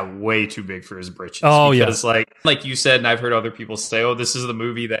just got way too big for his britches. Oh, yeah. Because like you said, and I've heard other people say, oh, this is the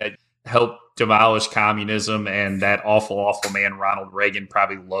movie that helped demolish communism, and that awful man Ronald Reagan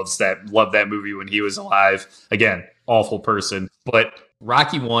probably loved that movie when he was alive. Again, awful person. But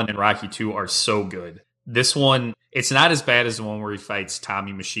Rocky 1 and Rocky 2 are so good. This one, it's not as bad as the one where he fights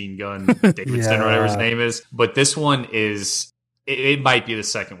Tommy Machine Gun Davidson, Yeah. or whatever his name is. But this one is, it might be the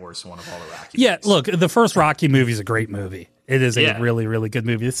second worst one of all the Rocky Yeah, movies. look, the first Rocky movie is a great movie. It is a Yeah. really, really good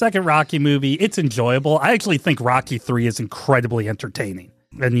movie. The second Rocky movie, it's enjoyable. I actually think Rocky 3 is incredibly entertaining.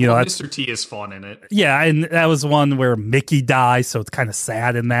 And, you know, Well, that's, Mr. T is fun in it. yeah, and that was one where Mickey dies, so it's kind of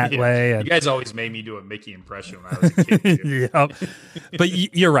sad in that Yeah. way. You And, guys always made me do a Mickey impression when I was a kid. Too. yeah. But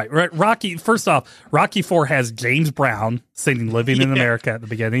you're right. Rocky, first off, Rocky 4 has James Brown singing Living in America at the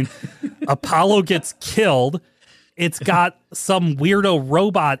beginning. Apollo gets killed. It's got some weirdo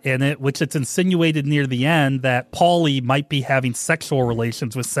robot in it, which it's insinuated near the end that Paulie might be having sexual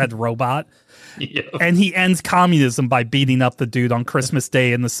relations with said robot. Yeah. And he ends communism by beating up the dude on Christmas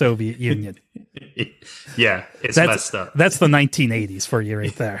Day in the Soviet Union. Yeah, it's That's messed up. That's the 1980s for you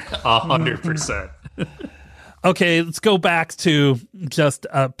right there. 100%. Okay, let's go back to just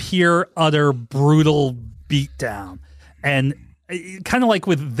a pure, utter, brutal beatdown. And kind of like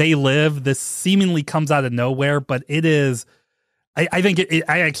with They Live, this seemingly comes out of nowhere, but it is. I think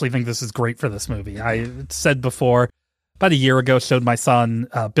I actually think this is great for this movie. I said before, about a year ago, showed my son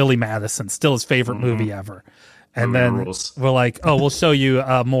Billy Madison, still his favorite movie ever. And Movie then rules. we're like, oh, we'll show you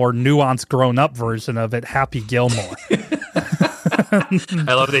a more nuanced, grown-up version of it, Happy Gilmore.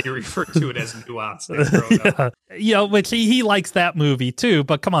 I love that you refer to it as nuance. You know, which he likes that movie too.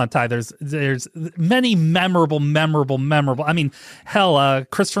 But come on, Ty, there's many memorable. I mean, hell,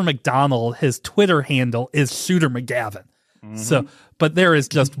 Christopher McDonald, his Twitter handle is Shooter McGavin. So, but there is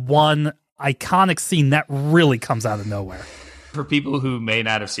just one iconic scene that really comes out of nowhere. For people who may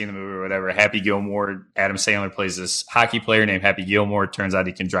not have seen the movie or whatever, Happy Gilmore, Adam Sandler plays this hockey player named Happy Gilmore. Turns out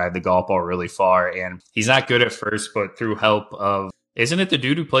he can drive the golf ball really far, and he's not good at first, but through help of, isn't it the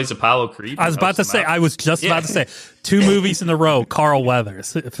dude who plays Apollo Creed? I was about to say, I was just about to say, 2 movies in a row, Carl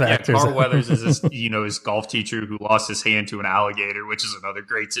Weathers. Yeah, Carl Weathers is his, his golf teacher who lost his hand to an alligator, which is another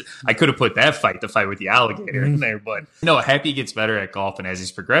great. I could have put the fight with the alligator in there, but no. Happy gets better at golf, and as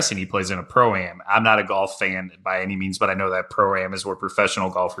he's progressing, he plays in a pro-am. I'm not a golf fan by any means, but I know that pro-am is where professional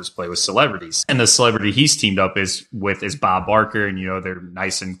golfers play with celebrities, and the celebrity he's teamed up is Bob Barker, and they're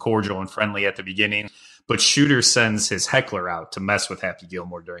nice and cordial and friendly at the beginning. But Shooter sends his heckler out to mess with Happy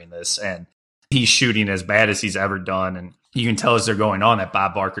Gilmore during this, and he's shooting as bad as he's ever done. And you can tell as they're going on that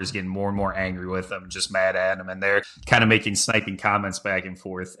Bob Barker's getting more and more angry with them, just mad at him. And they're kind of making sniping comments back and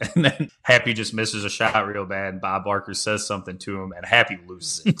forth. And then Happy just misses a shot real bad. And Bob Barker says something to him, and Happy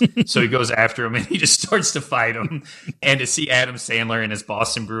loses it. So he goes after him, and he just starts to fight him. And to see Adam Sandler in his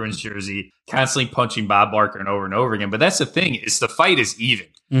Boston Bruins jersey constantly punching Bob Barker and over again. But that's the thing, is the fight is even.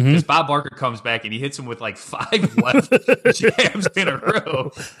 Because Bob Barker comes back and he hits him with like 5 left jabs in a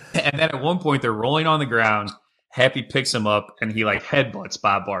row. And then at one point they're rolling on the ground. Happy picks him up and he like headbutts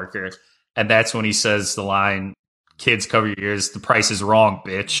Bob Barker. And that's when he says the line, "Kids, cover your ears. The price is wrong,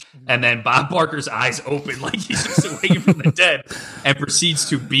 bitch." And then Bob Barker's eyes open like he's just awakened from the dead and proceeds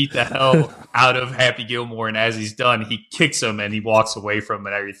to beat the hell out of Happy Gilmore. And as he's done, he kicks him and he walks away from him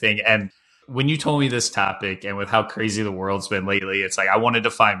and everything. And when you told me this topic, and with how crazy the world's been lately, it's like I wanted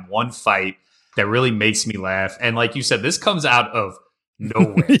to find one fight that really makes me laugh. And like you said, this comes out of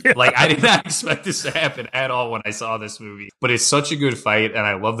nowhere. Yeah. Like I did not expect this to happen at all when I saw this movie. But it's such a good fight, and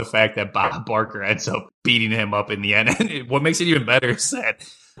I love the fact that Bob Barker ends up beating him up in the end. And what makes it even better is that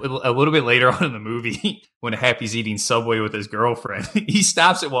a little bit later on in the movie, when Happy's eating Subway with his girlfriend, he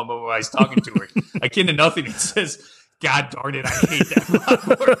stops at one moment while he's talking to her. Akin to nothing, he says, God darn it, I hate that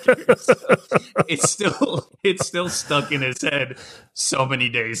Bob Barker. It's still stuck in his head so many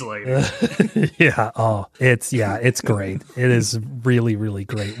days later. It's great. It is really, really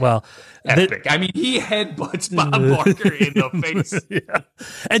great. Well, epic. I mean, he headbutts Bob Barker in the face. Yeah.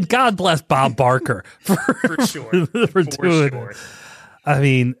 And God bless Bob Barker for sure. for doing it. I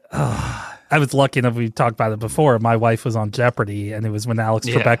mean, I was lucky enough, we talked about it before. My wife was on Jeopardy, and it was when Alex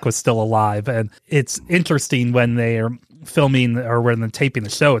Trebek was still alive. And it's interesting when they are filming or when they're taping the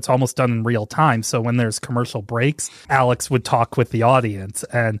show, it's almost done in real time. So when there's commercial breaks, Alex would talk with the audience.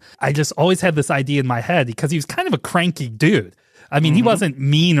 And I just always had this idea in my head because he was kind of a cranky dude. I mean, he wasn't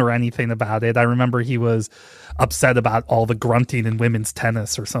mean or anything about it. I remember he was upset about all the grunting in women's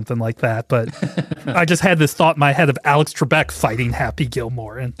tennis or something like that. But I just had this thought in my head of Alex Trebek fighting Happy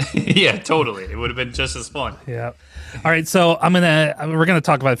Gilmore. And yeah, totally. It would have been just as fun. Yeah. All right. So we're going to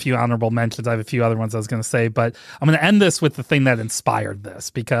talk about a few honorable mentions. I have a few other ones I was going to say, but I'm going to end this with the thing that inspired this,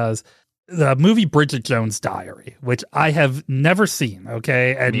 because the movie Bridget Jones' Diary, which I have never seen.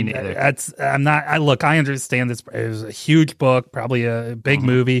 Okay. And me neither. I understand this. It was a huge book, probably a big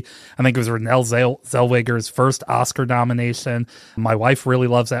movie. I think it was Renée Zellweger's first Oscar nomination. My wife really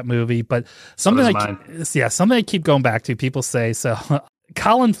loves that movie, but something I keep going back to, people say, so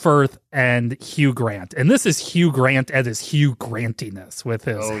Colin Firth and Hugh Grant. And this is Hugh Grant at his Hugh Grantiness with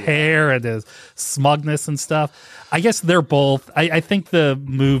his hair and his smugness and stuff. I guess they're both, I think the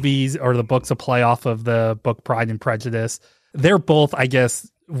movies or the books will play off of the book Pride and Prejudice. They're both, I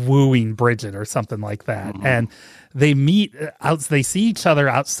guess, wooing Bridget or something like that. And they meet out, they see each other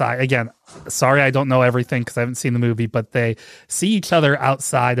outside. Again, sorry, I don't know everything because I haven't seen the movie, but they see each other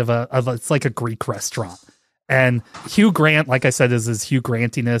outside of it's like a Greek restaurant. And Hugh Grant, like I said, is his Hugh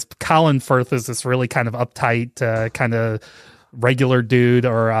Grantiness. Colin Firth is this really kind of uptight, kind of regular dude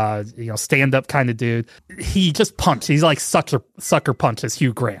or, stand-up kind of dude. He just punches. He's like sucker punches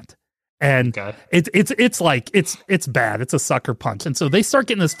Hugh Grant. And it's bad. It's a sucker punch. And so they start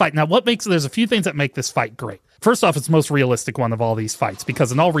getting this fight. Now, there's a few things that make this fight great. First off, it's the most realistic one of all these fights,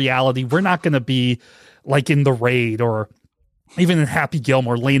 because in all reality, we're not going to be like in The Raid or even in Happy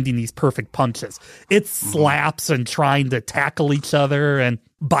Gilmore landing these perfect punches. It's slaps and trying to tackle each other and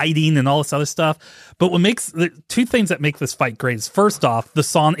biting and all this other stuff. But what makes the two things that make this fight great is, first off, the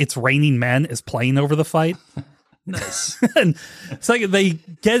song It's Raining Men is playing over the fight. Nice. And it's like they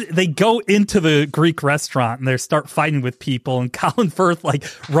go into the Greek restaurant and they start fighting with people, and Colin Firth like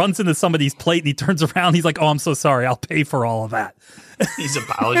runs into somebody's plate and he turns around, he's like, "Oh, I'm so sorry, I'll pay for all of that." He's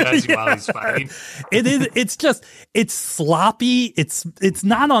apologizing while he's fighting. It's sloppy. It's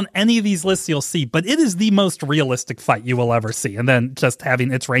not on any of these lists you'll see, but it is the most realistic fight you will ever see. And then just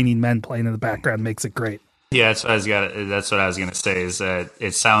having It's Raining Men playing in the background makes it great. Yeah, that's what I was gonna say, is that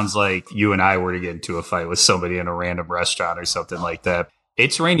it sounds like you and I were to get into a fight with somebody in a random restaurant or something like that.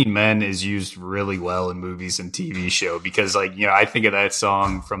 It's Raining Men is used really well in movies and TV show, because I think of that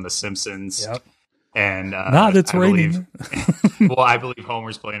song from The Simpsons. Yep. And It's raining. Well, I believe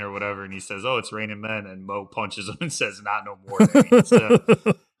Homer's playing or whatever, and he says, "Oh, it's raining men," and Moe punches him and says, "Not no more." Rain. So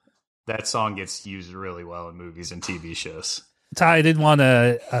that song gets used really well in movies and TV shows. Ty, I did want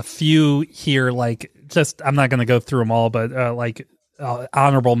a few here, I'm not going to go through them all, but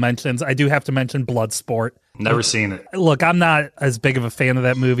honorable mentions. I do have to mention Bloodsport. Never seen it. Look, I'm not as big of a fan of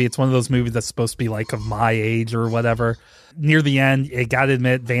that movie. It's one of those movies that's supposed to be like of my age or whatever. Near the end, you got to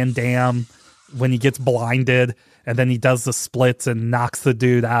admit, Van Damme, when he gets blinded and then he does the splits and knocks the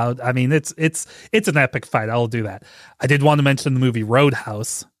dude out. I mean, it's an epic fight. I'll do that. I did want to mention the movie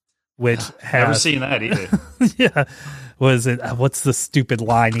Roadhouse, which has never seen that either. Yeah. What's the stupid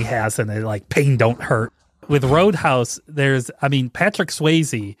line he has in it? Like, pain don't hurt. With Roadhouse, Patrick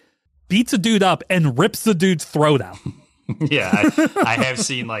Swayze beats a dude up and rips the dude's throat out. Yeah, I have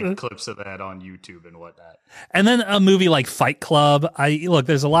seen clips of that on YouTube and whatnot. And then a movie like Fight Club.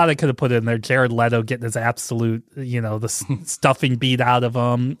 There's a lot I could have put in there. Jared Leto getting his absolute, stuffing beat out of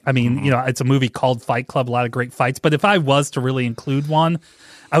him. I mean, it's a movie called Fight Club, a lot of great fights. But if I was to really include one,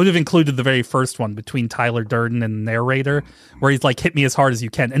 I would have included the very first one between Tyler Durden and the narrator, where he's like, "Hit me as hard as you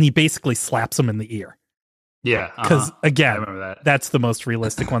can," and he basically slaps him in the ear. Yeah, because again, I remember that's the most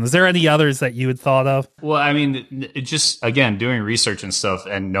realistic one. Is there any others that you had thought of? Well, I mean, it just, again, doing research and stuff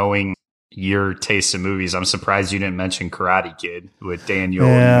and knowing your taste in movies, I'm surprised you didn't mention Karate Kid with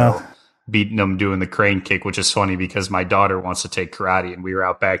Daniel beating him doing the crane kick, which is funny because my daughter wants to take karate, and we were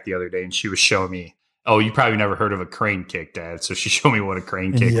out back the other day and she was showing me, "Oh, you probably never heard of a crane kick, Dad." So she showed me what a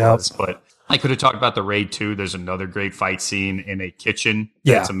crane kick was. But I could have talked about The Raid 2. There's another great fight scene in a kitchen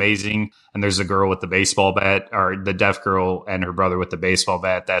that's amazing. And there's a girl with the baseball bat, or the deaf girl and her brother with the baseball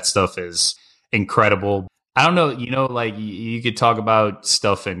bat. That stuff is incredible. I don't know, like you could talk about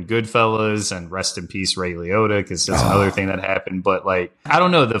stuff in Goodfellas and rest in peace Ray Liotta, because that's another thing that happened. But like, I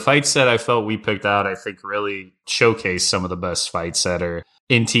don't know, the fights that I felt we picked out, I think really showcase some of the best fights that are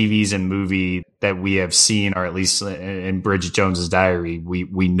in TVs and movie that we have seen, or at least in Bridget Jones's Diary,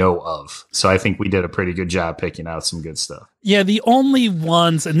 we know of. So I think we did a pretty good job picking out some good stuff. Yeah, the only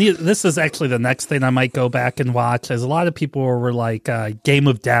ones, and this is actually the next thing I might go back and watch, is a lot of people were like Game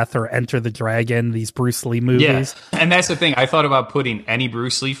of Death or Enter the Dragon, these Bruce Lee movies. Yeah, and that's the thing. I thought about putting any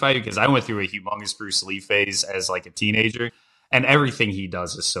Bruce Lee fight, because I went through a humongous Bruce Lee phase as like a teenager, and everything he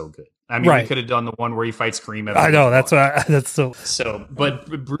does is so good. I mean, we could have done the one where he fights Kareem. I know, that's so.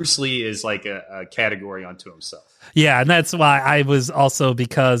 But Bruce Lee is like a category unto himself. Yeah, and that's why I was also,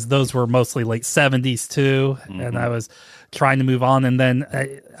 because those were mostly late 70s too, and I was trying to move on. And then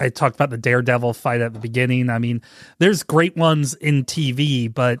I talked about the Daredevil fight at the beginning. I mean, there's great ones in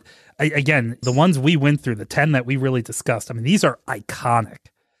TV, but again, the ones we went through, the 10 that we really discussed, I mean, these are iconic.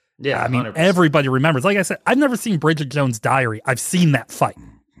 Yeah, I mean, 100%. Everybody remembers. Like I said, I've never seen Bridget Jones' Diary. I've seen that fight.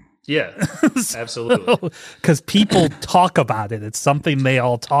 Yeah, absolutely. Because people talk about it. It's something they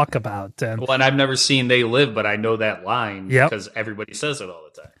all talk about. And I've never seen They Live, but I know that line because everybody says it all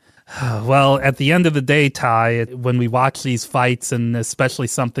the time. Well, at the end of the day, Ty, when we watch these fights, and especially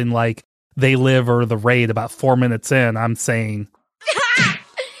something like They Live or The Raid, about 4 minutes in, I'm saying,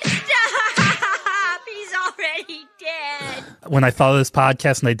 he's already dead. When I thought of this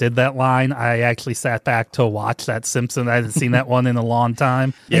podcast and I did that line, I actually sat back to watch that Simpson. I hadn't seen that one in a long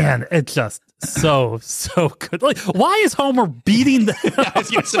time. Yeah. And it's just so good. Like, why is Homer beating I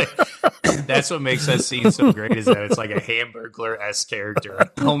was gonna say, that's what makes that scene so great, is that it's like a Hamburglar-esque character.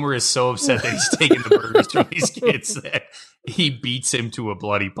 Homer is so upset that he's taking the burgers from these kids that he beats him to a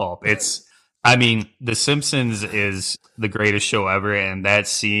bloody pulp. The Simpsons is the greatest show ever, and that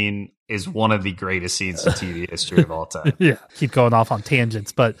scene is one of the greatest scenes in TV history of all time. Yeah, keep going off on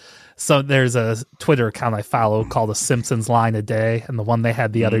tangents, but so there's a Twitter account I follow called The Simpsons Line a Day, and the one they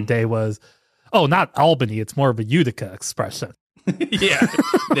had the other day was, not Albany, it's more of a Utica expression. Yeah,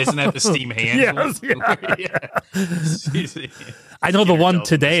 isn't that the steam hand? Yes, yeah. I know the one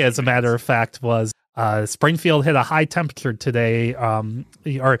today, as a matter of fact, was Springfield hit a high temperature today,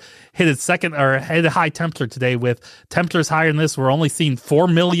 or hit a high temperature today with temperatures higher than this were only seen 4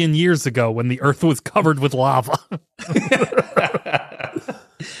 million years ago when the earth was covered with lava.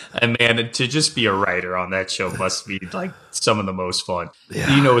 And man, to just be a writer on that show must be like some of the most fun.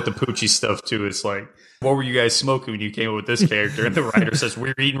 Yeah. You know, with the Poochie stuff too, it's like, what were you guys smoking when you came up with this character? And the writer says,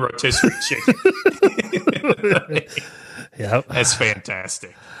 we're eating rotisserie chicken. Yep. That's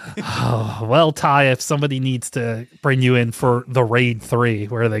fantastic. Oh, well, Ty, if somebody needs to bring you in for the Raid 3,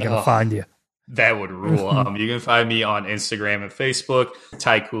 where are they going to find you? That would rule. You can find me on Instagram and Facebook,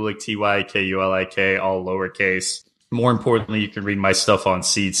 Ty Kulik, TYKULIK, all lowercase. More importantly, you can read my stuff on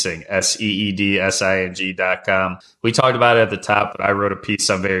SeedSing, SEEDSING.com. We talked about it at the top, but I wrote a piece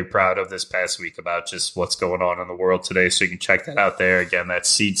I'm very proud of this past week about just what's going on in the world today. So you can check that out there. Again, that's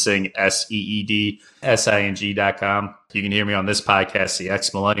SeedSing, SEEDSING.com. You can hear me on this podcast, the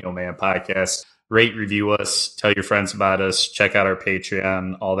Ex Millennial Man podcast. Rate, review us, tell your friends about us, check out our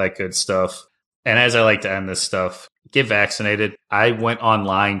Patreon, all that good stuff. And as I like to end this stuff, get vaccinated. I went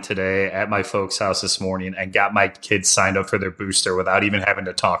online today at my folks' house this morning and got my kids signed up for their booster without even having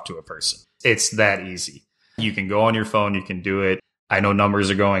to talk to a person. It's that easy. You can go on your phone. You can do it. I know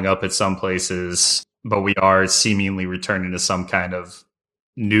numbers are going up at some places, but we are seemingly returning to some kind of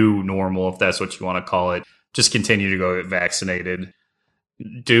new normal, if that's what you want to call it. Just continue to go get vaccinated.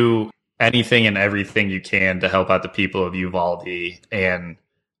 Do anything and everything you can to help out the people of Uvalde, and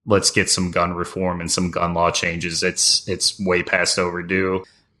let's get some gun reform and some gun law changes. It's way past overdue.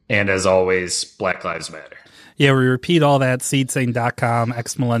 And as always, Black Lives Matter. Yeah, we repeat all that, SeedSing.com,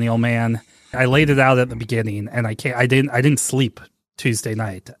 Ex Millennial Man. I laid it out at the beginning, and I didn't sleep Tuesday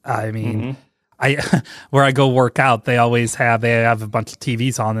night. I mean, where I go work out, they have a bunch of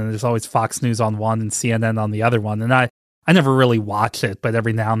TVs on, and there's always Fox News on one and CNN on the other one. And I never really watch it, but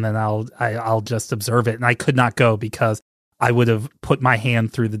every now and then I'll just observe it. And I could not go because I would have put my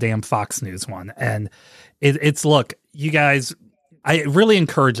hand through the damn Fox News one. And it's look, you guys, I really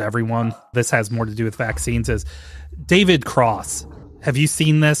encourage everyone. This has more to do with vaccines. Is David Cross. Have you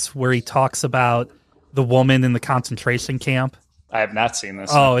seen this where he talks about the woman in the concentration camp? I have not seen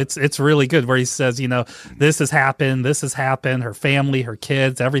this. Oh, it's really good, where he says, this has happened, her family, her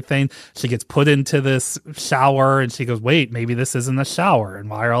kids, everything. She gets put into this shower and she goes, wait, maybe this isn't a shower.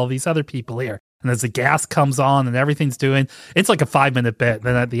 And why are all these other people here? And as the gas comes on and everything's doing, it's like a 5-minute bit.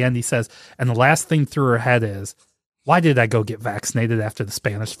 Then at the end he says, and the last thing through her head is, why did I go get vaccinated after the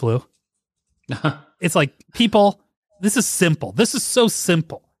Spanish flu? It's like, people, this is simple. This is so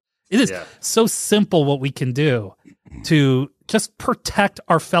simple. It is so simple what we can do to just protect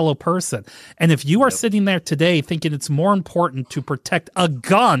our fellow person. And if you are sitting there today thinking it's more important to protect a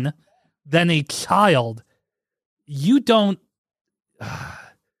gun than a child, you don't,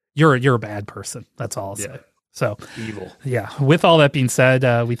 you're a bad person. That's all I'll say. So evil. Yeah. With all that being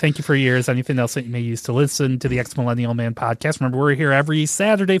said, we thank you for your ears. Anything else that you may use to listen to the Ex Millennial Man podcast. Remember, we're here every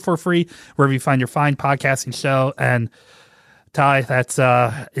Saturday for free, wherever you find your fine podcasting show. And Ty, that's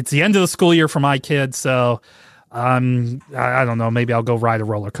it's the end of the school year for my kids, so I don't know. Maybe I'll go ride a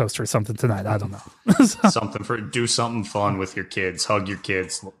roller coaster or something tonight. I don't know. Do something fun with your kids. Hug your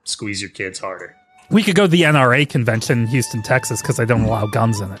kids. Squeeze your kids harder. We could go to the NRA convention in Houston, Texas, because they don't allow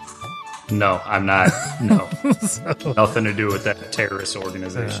guns in it. No, I'm not. No, nothing to do with that terrorist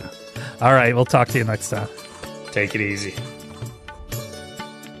organization. All right, we'll talk to you next time. Take it easy.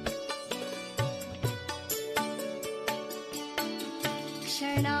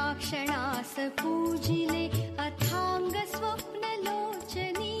 क्षणाक्षणास पूजिले अथांग स्वप्न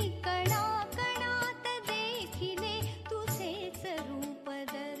लोचनी कणा कणात देखिले तुझेच रूप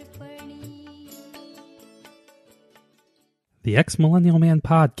दर्पणी. The Ex Millennial Man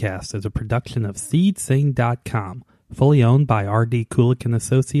podcast is a production of SeedSing.com, fully owned by R.D. Kulik &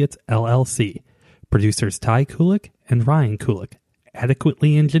 Associates, LLC. Producers Ty Kulik and Ryan Kulik.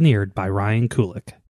 Adequately engineered by Ryan Kulik.